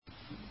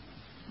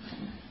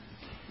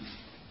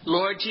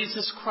Lord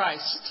Jesus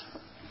Christ,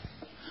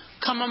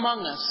 come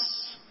among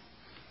us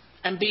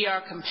and be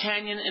our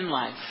companion in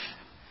life,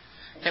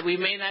 that we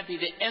may not be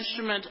the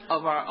instrument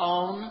of our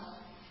own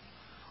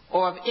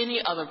or of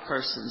any other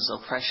person's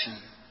oppression.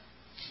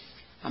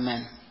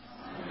 Amen.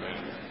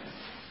 Amen.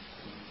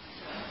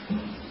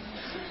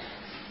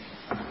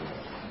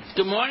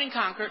 Good morning,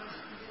 Concord.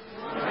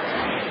 Good morning.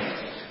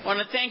 I want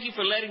to thank you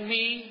for letting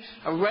me,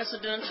 a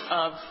resident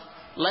of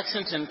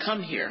Lexington,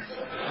 come here.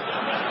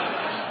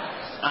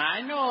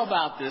 I know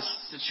about this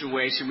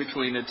situation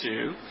between the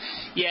two.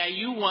 Yeah,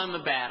 you won the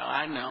battle,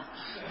 I know.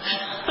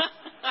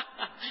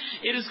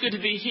 It is good to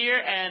be here,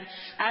 and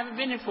I haven't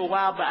been here for a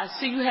while, but I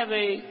see you have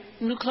a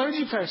new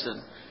clergy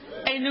person,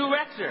 a new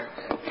rector.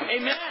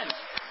 Amen.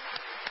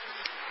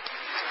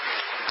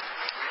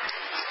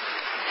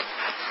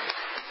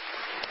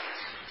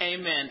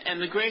 Amen.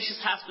 And the gracious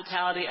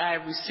hospitality I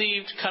have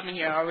received coming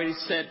here, I already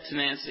said to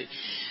Nancy,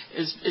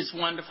 is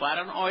wonderful. I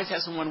don't always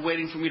have someone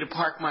waiting for me to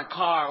park my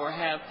car or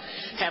have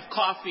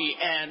coffee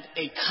and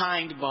a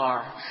kind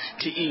bar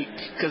to eat,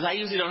 because I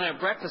usually don't have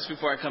breakfast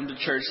before I come to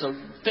church. So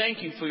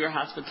thank you for your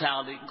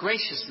hospitality,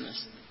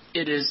 graciousness.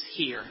 It is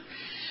here.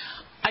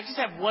 I just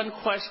have one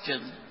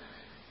question.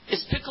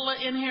 Is Piccola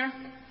in here?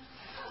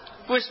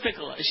 Where's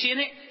Piccola? Is she in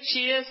it?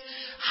 She is.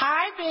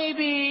 Hi,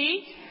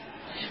 baby.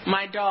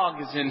 My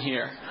dog is in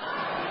here.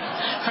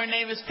 Her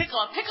name is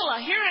Piccola.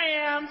 Piccola, here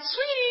I am.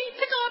 Sweetie,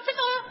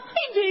 Piccola.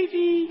 Hey,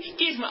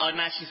 baby.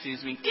 Now she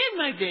sees me. Give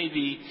my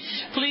baby.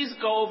 Please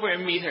go over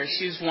and meet her.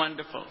 She's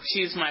wonderful.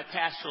 She's my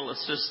pastoral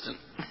assistant.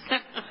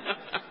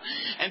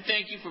 And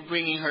thank you for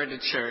bringing her to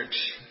church.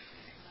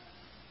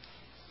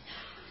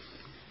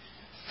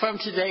 From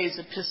today's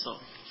epistle.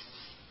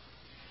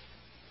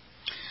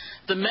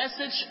 The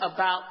message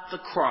about the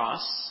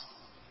cross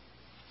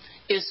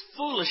is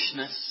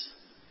foolishness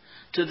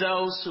to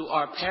those who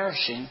are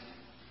perishing,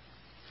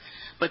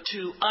 but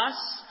to us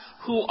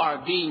who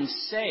are being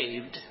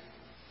saved,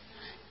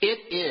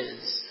 it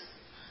is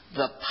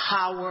the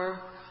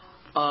power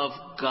of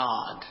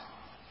God.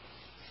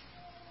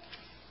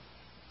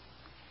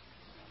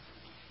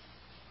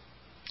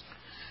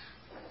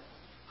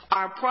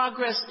 Our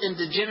progress in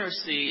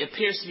degeneracy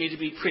appears to me to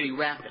be pretty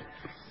rapid.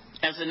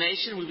 As a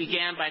nation, we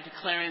began by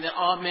declaring that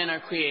all men are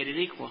created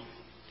equal.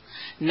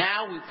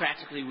 Now we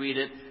practically read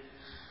it,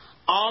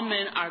 all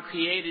men are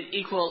created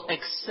equal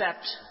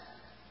except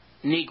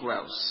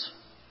Negroes.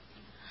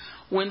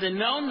 When the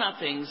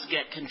know-nothings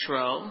get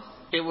control,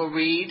 it will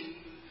read,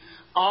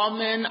 all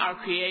men are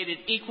created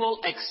equal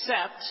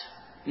except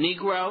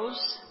Negroes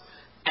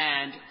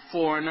and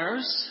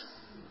foreigners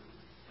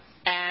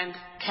and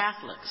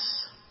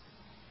Catholics.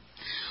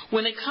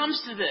 When it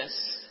comes to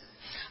this,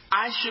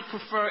 I should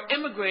prefer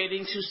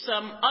immigrating to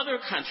some other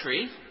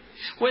country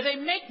where they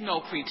make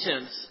no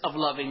pretense of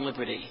loving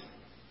liberty.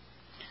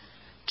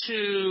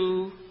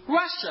 To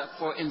Russia,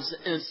 for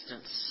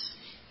instance,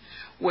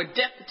 where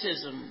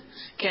despotism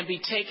can be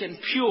taken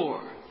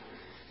pure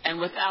and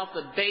without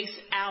the base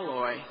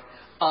alloy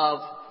of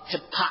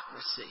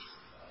hypocrisy.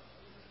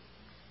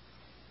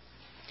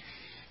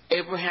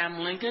 Abraham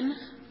Lincoln,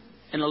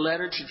 in a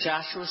letter to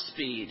Joshua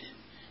Speed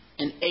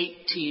in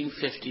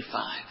 1855.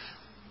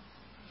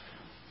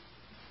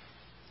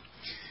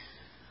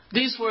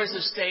 These words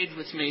have stayed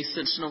with me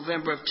since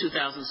November of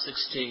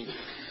 2016,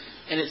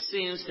 and it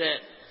seems that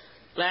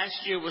last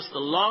year was the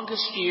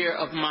longest year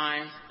of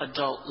my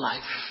adult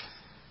life.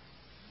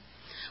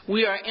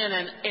 We are in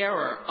an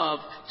era of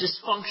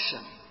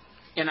dysfunction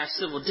in our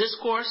civil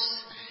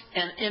discourse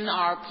and in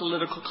our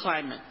political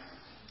climate.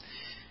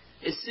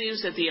 It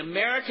seems that the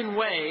American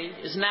way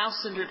is now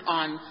centered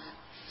on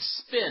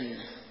spin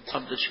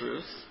of the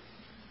truth,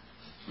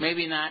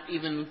 maybe not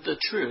even the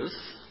truth,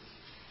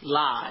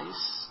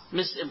 lies,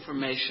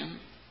 misinformation,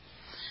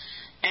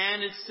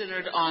 and it's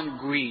centered on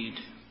greed,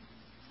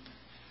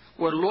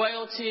 where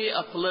loyalty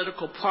of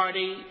political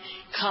party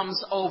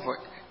comes over,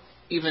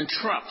 even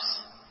trumps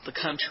the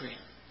country.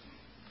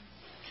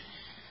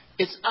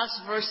 It's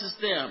us versus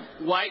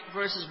them, white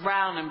versus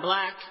brown and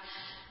black,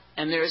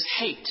 and there is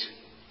hate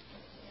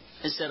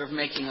instead of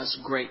making us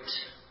great.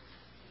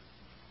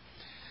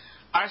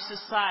 Our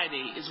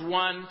society is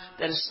one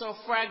that is so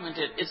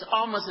fragmented, it's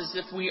almost as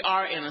if we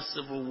are in a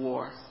civil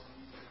war,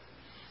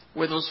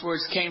 where those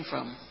words came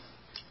from,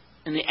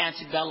 in the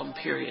antebellum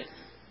period,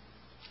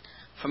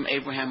 from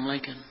Abraham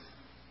Lincoln.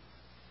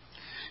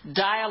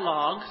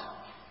 Dialogue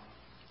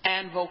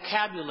and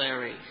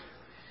vocabulary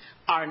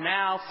are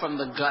now from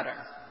the gutter.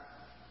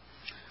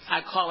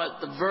 I call it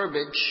the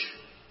verbiage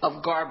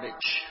of garbage.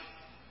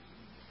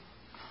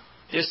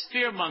 There's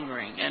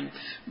fear-mongering, and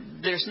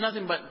there's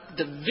nothing but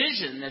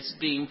division that's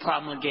being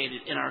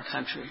promulgated in our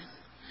country.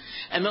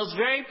 And those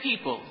very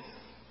people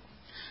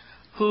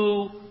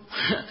who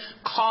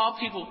call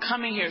people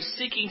coming here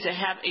seeking to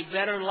have a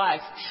better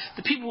life,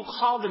 the people who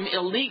call them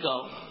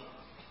illegal,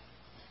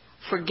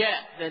 forget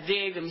that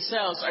they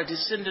themselves are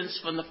descendants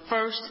from the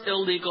first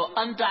illegal,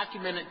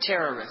 undocumented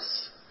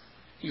terrorists,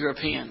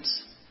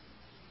 Europeans.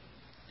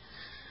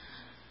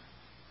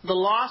 The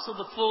loss of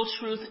the full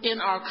truth in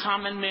our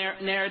common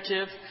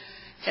narrative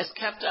has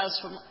kept us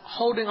from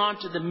holding on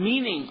to the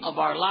meaning of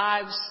our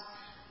lives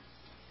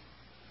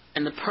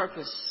and the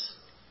purpose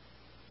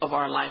of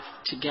our life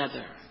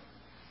together.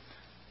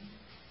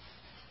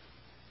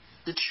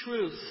 The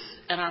truth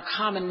and our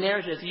common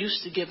narrative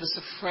used to give us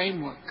a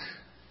framework,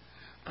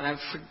 but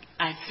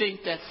I think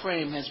that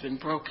frame has been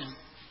broken.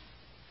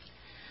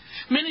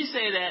 Many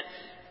say that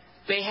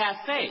they have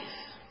faith,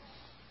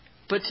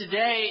 but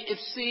today it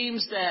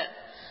seems that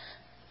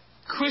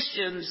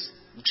Christians,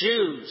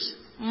 Jews,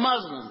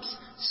 Muslims,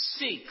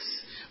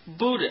 Sikhs,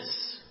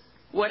 Buddhists,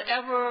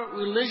 whatever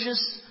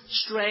religious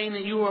strain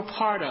that you are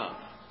part of,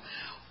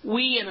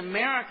 we in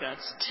America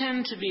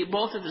tend to be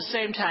both at the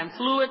same time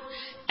fluid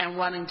and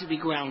wanting to be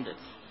grounded.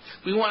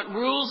 We want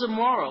rules and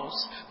morals,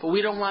 but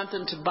we don't want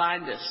them to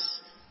bind us.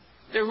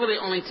 They're really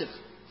only to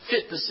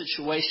fit the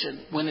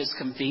situation when it's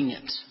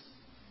convenient.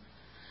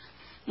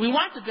 We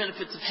want the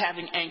benefits of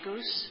having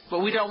anchors, but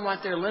we don't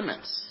want their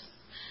limits.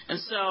 And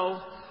so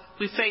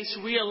we face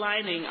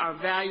realigning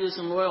our values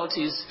and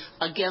loyalties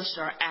against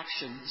our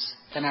actions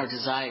and our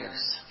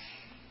desires.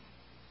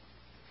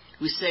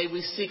 We say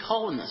we seek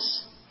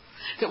wholeness,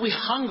 that we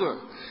hunger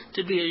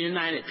to be a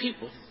united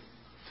people.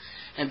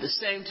 At the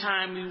same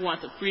time, we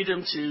want the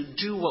freedom to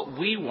do what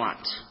we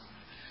want,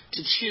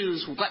 to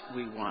choose what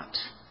we want.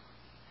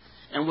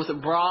 And with a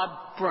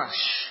broad brush,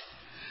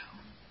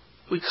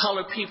 we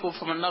color people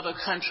from another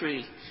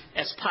country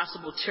as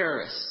possible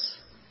terrorists,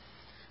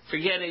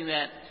 forgetting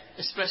that,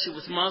 especially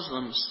with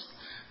Muslims,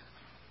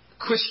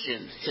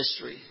 Christian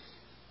history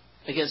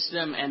against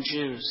them and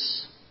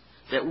Jews,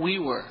 that we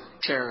were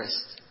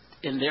terrorists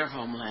in their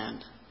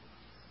homeland.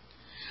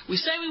 We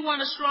say we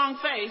want a strong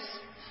faith,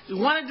 we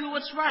want to do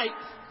what's right,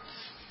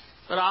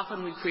 but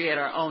often we create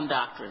our own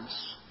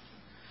doctrines.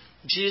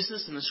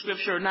 Jesus and the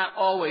Scripture are not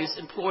always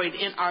employed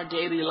in our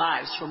daily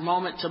lives from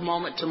moment to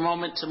moment to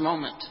moment to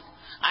moment.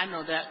 I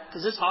know that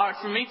because it's hard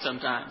for me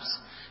sometimes.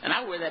 And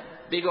I wear that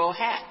big old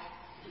hat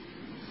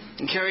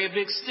and carry a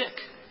big stick.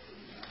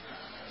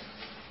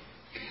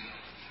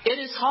 It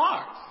is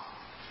hard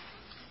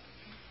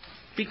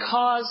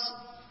because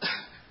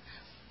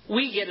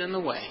we get in the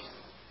way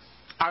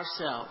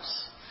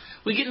ourselves.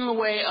 We get in the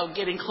way of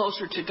getting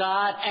closer to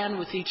God and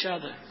with each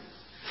other.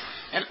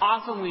 And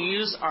often we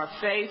use our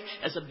faith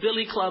as a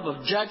billy club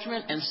of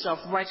judgment and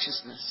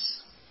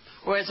self-righteousness,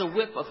 or as a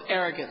whip of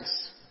arrogance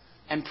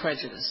and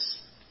prejudice.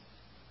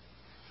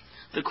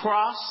 The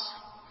cross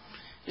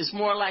is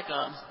more like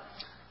a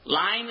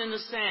line in the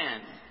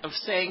sand of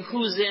saying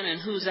who's in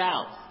and who's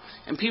out.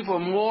 And people are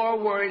more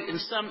worried in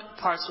some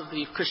parts of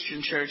the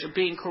Christian church of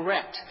being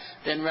correct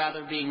than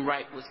rather being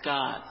right with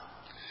God,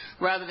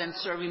 rather than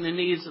serving the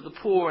needs of the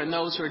poor and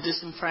those who are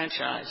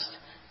disenfranchised.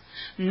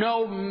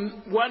 No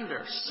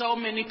wonder so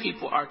many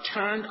people are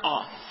turned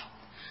off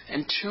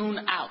and tuned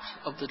out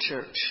of the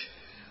church.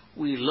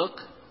 We look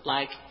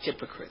like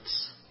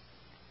hypocrites.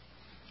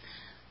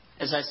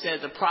 As I said,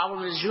 the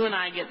problem is you and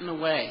I get in the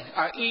way.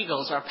 Our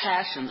egos, our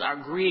passions, our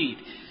greed.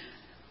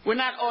 We're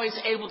not always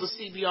able to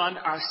see beyond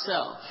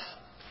ourselves,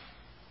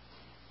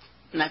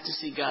 not to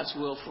see God's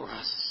will for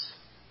us.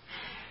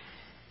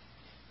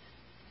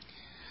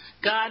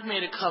 God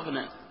made a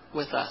covenant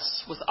with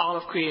us, with all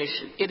of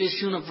creation. It is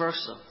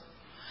universal.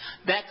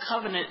 That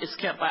covenant is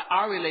kept by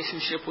our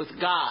relationship with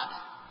God,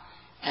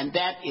 and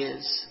that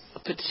is a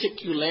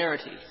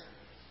particularity.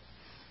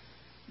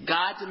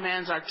 God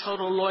demands our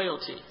total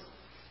loyalty,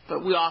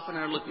 but we often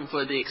are looking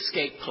for the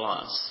escape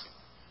clause.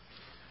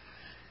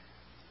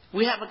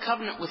 We have a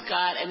covenant with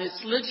God, and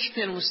its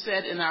linchpin was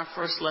said in our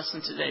first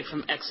lesson today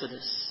from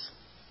Exodus.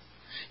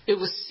 It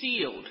was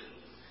sealed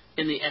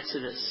in the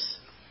Exodus.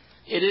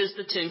 It is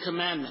the Ten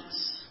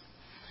Commandments.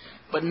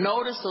 But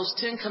notice those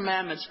Ten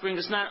Commandments bring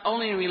us not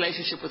only in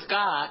relationship with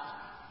God,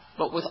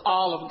 but with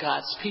all of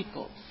God's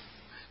people.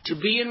 To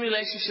be in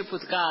relationship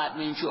with God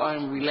means you are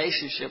in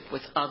relationship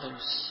with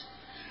others.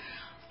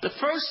 The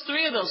first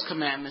three of those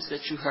commandments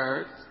that you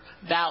heard,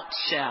 thou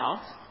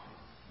shalt,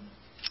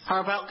 are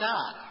about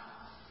God,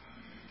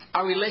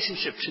 our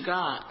relationship to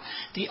God.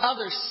 The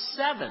other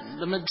 7,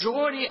 the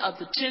majority of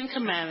the 10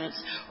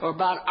 commandments, are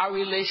about our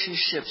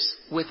relationships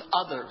with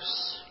others.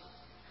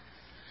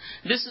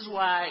 This is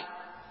why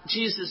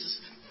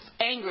Jesus'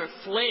 anger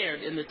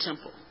flared in the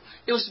temple.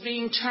 It was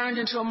being turned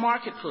into a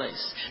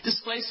marketplace,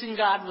 displacing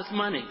God with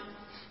money,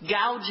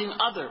 gouging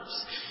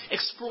others,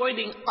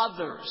 exploiting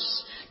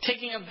others,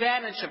 taking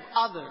advantage of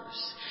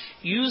others,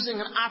 using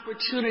an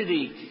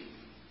opportunity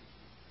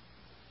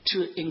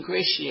to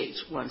ingratiate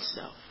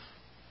oneself.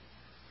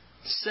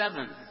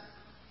 7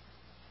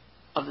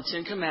 of the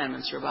 10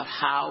 commandments are about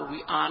how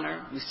we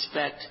honor,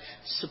 respect,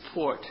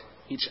 support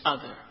each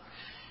other.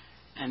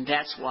 And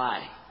that's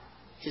why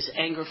his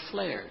anger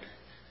flared.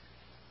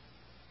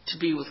 To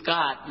be with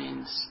God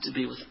means to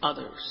be with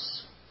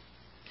others.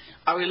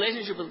 Our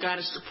relationship with God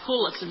is to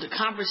pull us into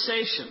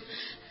conversation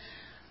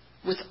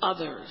with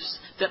others.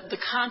 That the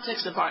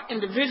context of our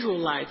individual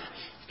life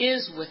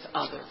is with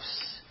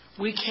others.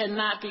 We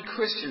cannot be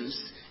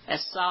Christians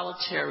as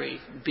solitary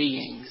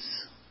beings.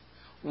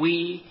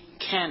 We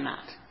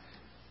cannot.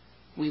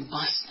 We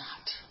must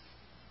not.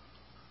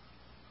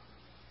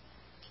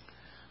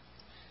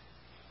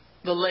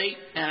 The late,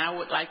 and I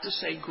would like to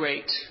say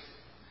great,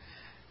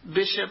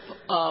 Bishop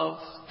of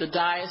the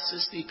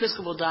diocese, the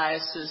Episcopal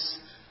Diocese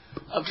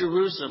of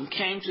Jerusalem,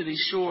 came to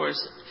these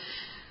shores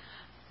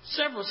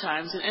several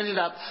times and ended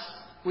up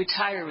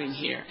retiring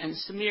here. And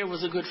Samir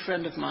was a good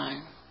friend of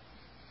mine.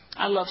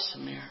 I love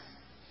Samir.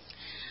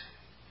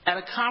 At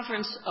a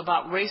conference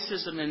about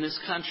racism in this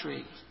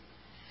country,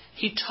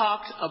 he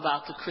talked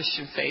about the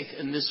Christian faith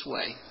in this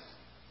way.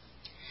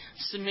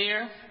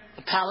 Samir,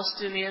 a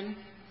Palestinian,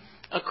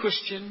 a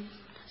Christian,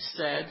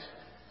 said,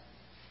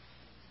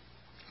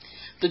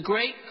 "The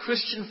great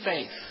Christian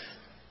faith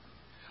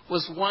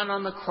was won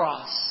on the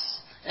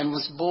cross and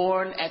was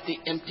born at the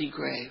empty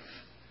grave.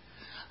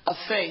 A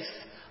faith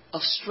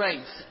of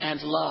strength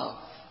and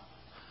love,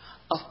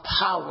 of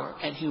power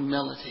and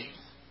humility.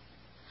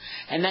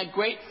 And that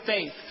great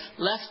faith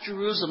left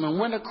Jerusalem and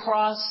went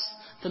across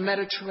the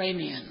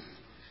Mediterranean,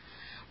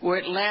 where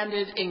it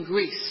landed in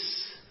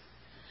Greece.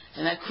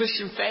 And that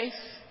Christian faith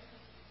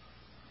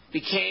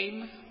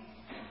became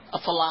a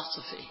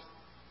philosophy.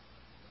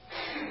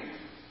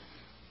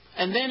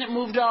 And then it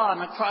moved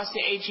on across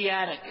the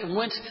Adriatic and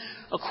went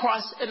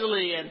across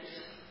Italy and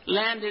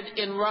landed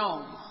in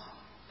Rome,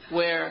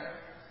 where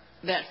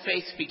that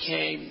faith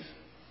became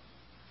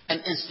an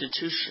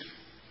institution.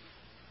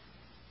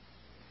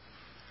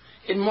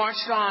 It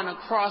marched on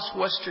across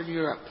Western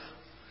Europe,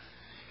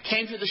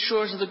 came to the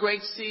shores of the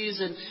Great Seas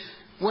and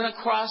went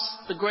across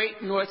the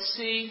Great North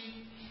Sea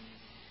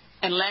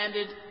and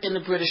landed in the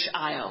British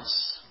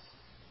Isles,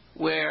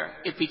 where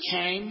it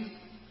became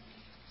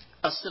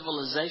a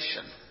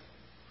civilization.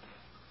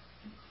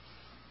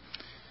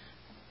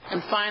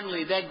 And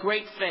finally, that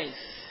great faith,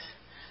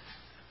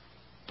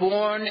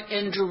 born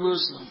in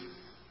Jerusalem,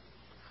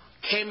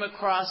 came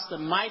across the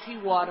mighty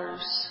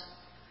waters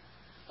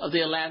of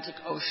the Atlantic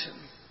Ocean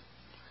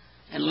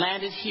and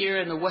landed here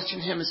in the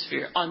Western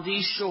Hemisphere on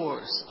these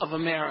shores of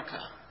America,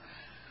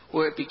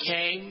 where it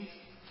became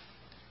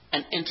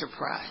an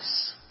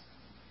enterprise.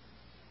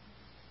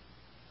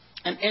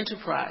 An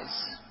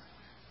enterprise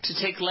to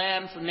take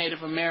land from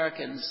Native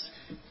Americans,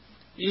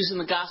 using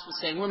the gospel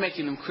saying, we're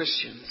making them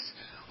Christians.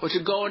 Or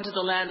to go into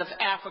the land of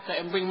Africa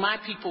and bring my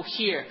people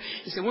here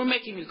and say, we're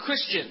making you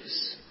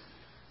Christians,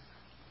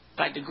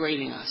 by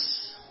degrading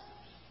us.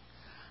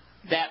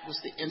 That was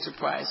the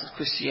enterprise of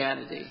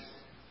Christianity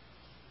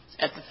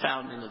at the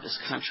founding of this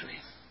country.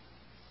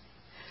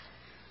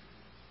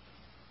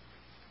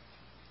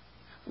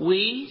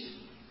 We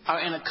are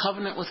in a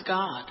covenant with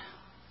God,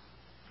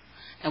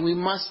 and we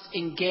must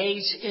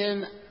engage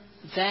in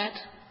that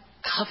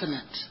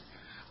covenant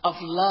of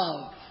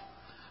love,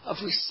 of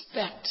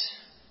respect,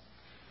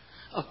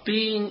 of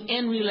being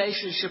in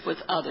relationship with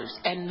others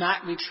and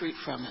not retreat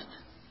from it.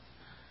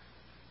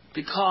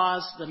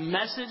 Because the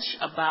message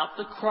about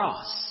the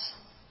cross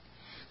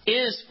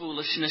is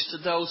foolishness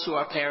to those who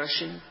are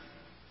perishing.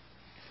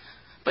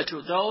 But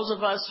to those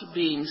of us who are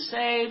being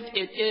saved,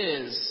 it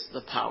is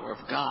the power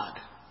of God.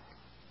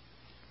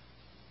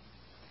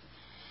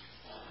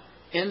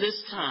 In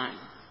this time,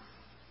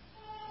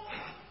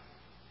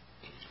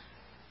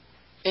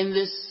 in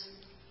this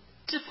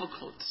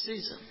difficult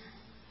season,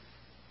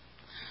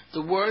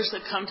 the words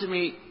that come to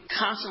me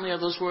constantly are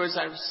those words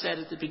I said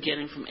at the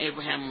beginning from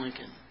Abraham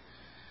Lincoln.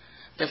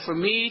 That for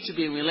me to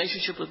be in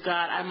relationship with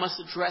God, I must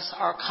address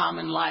our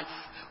common life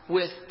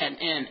with and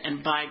in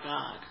and by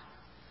God.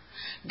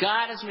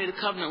 God has made a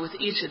covenant with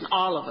each and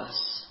all of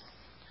us.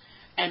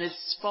 And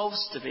it's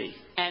supposed to be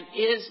and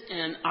is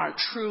in our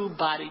true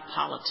body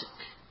politic.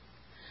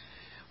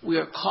 We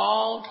are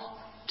called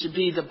to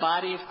be the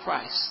body of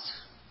Christ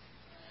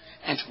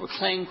and to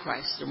proclaim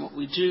Christ in what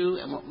we do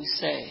and what we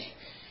say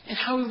and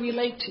how we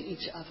relate to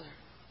each other.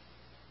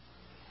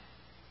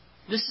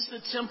 This is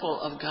the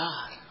temple of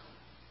God.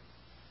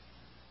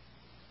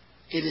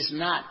 It is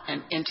not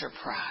an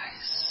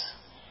enterprise.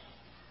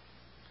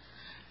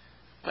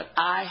 But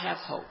I have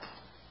hope,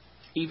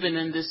 even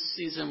in this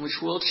season, which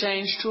will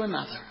change to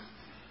another.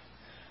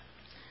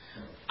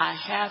 I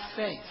have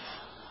faith.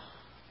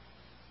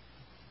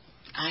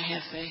 I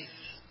have faith.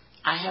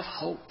 I have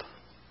hope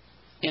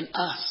in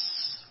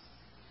us,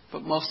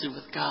 but mostly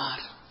with God.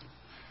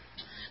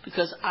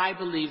 Because I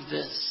believe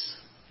this.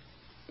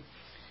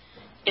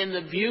 In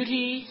the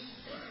beauty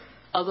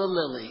of the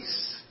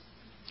lilies,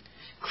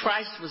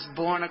 Christ was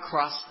born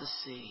across the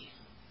sea,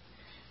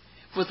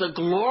 with a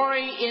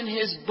glory in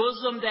his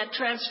bosom that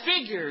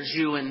transfigures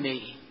you and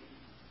me,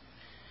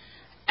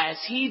 as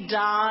he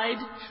died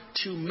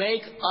to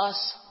make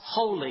us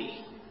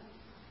holy.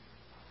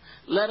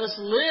 Let us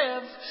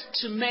live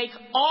to make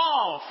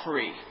all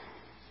free,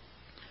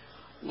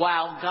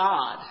 while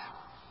God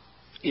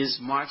is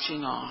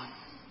marching on.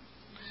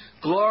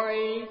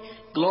 Glory,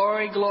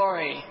 glory,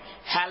 glory,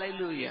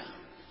 hallelujah.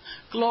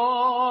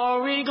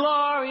 Glory,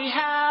 glory,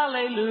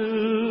 hallelujah.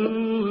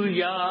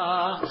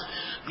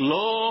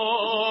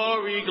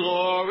 Glory,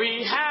 glory,